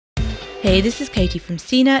Hey, this is Katie from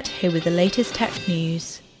CNET, here with the latest tech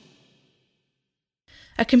news.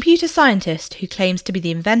 A computer scientist who claims to be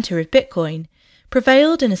the inventor of Bitcoin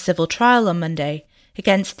prevailed in a civil trial on Monday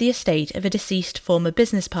against the estate of a deceased former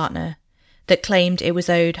business partner that claimed it was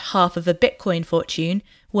owed half of a Bitcoin fortune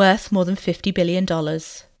worth more than $50 billion.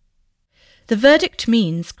 The verdict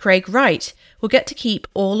means Craig Wright will get to keep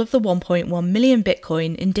all of the 1.1 million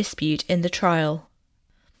Bitcoin in dispute in the trial.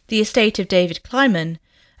 The estate of David Kleiman,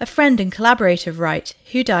 a friend and collaborator of Wright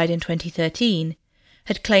who died in 2013,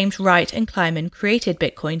 had claimed Wright and Kleiman created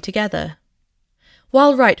Bitcoin together.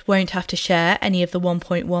 While Wright won't have to share any of the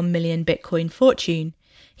 1.1 million Bitcoin fortune,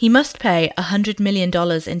 he must pay $100 million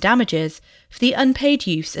in damages for the unpaid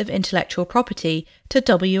use of intellectual property to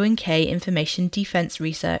W&K Information Defense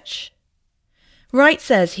Research. Wright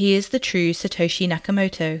says he is the true Satoshi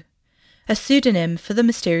Nakamoto, a pseudonym for the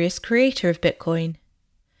mysterious creator of Bitcoin.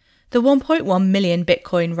 The 1.1 million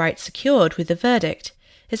Bitcoin Wright secured with the verdict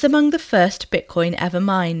is among the first Bitcoin ever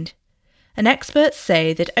mined, and experts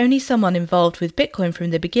say that only someone involved with Bitcoin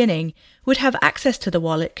from the beginning would have access to the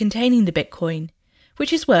wallet containing the Bitcoin,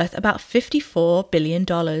 which is worth about $54 billion.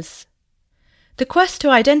 The quest to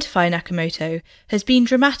identify Nakamoto has been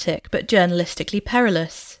dramatic but journalistically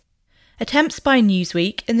perilous. Attempts by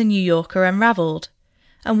Newsweek and The New Yorker unravelled,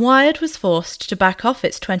 and Wired was forced to back off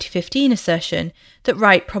its 2015 assertion that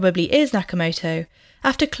Wright probably is Nakamoto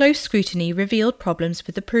after close scrutiny revealed problems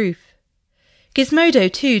with the proof.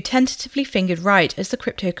 Gizmodo too tentatively fingered Wright as the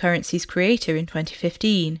cryptocurrency's creator in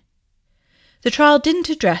 2015. The trial didn't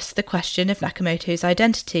address the question of Nakamoto's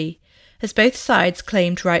identity, as both sides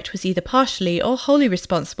claimed Wright was either partially or wholly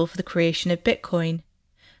responsible for the creation of Bitcoin.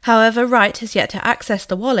 However, Wright has yet to access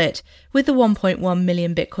the wallet with the 1.1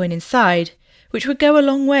 million Bitcoin inside, which would go a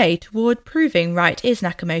long way toward proving Wright is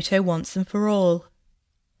Nakamoto once and for all.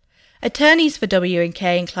 Attorneys for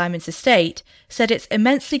W&K and Kleiman's estate said it's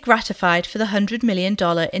immensely gratified for the $100 million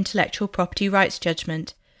intellectual property rights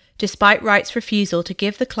judgment, despite Wright's refusal to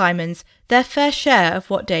give the Kleimans their fair share of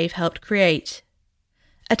what Dave helped create.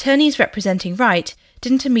 Attorneys representing Wright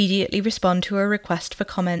didn't immediately respond to a request for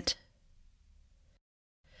comment.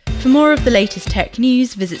 For more of the latest tech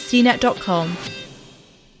news, visit cnet.com.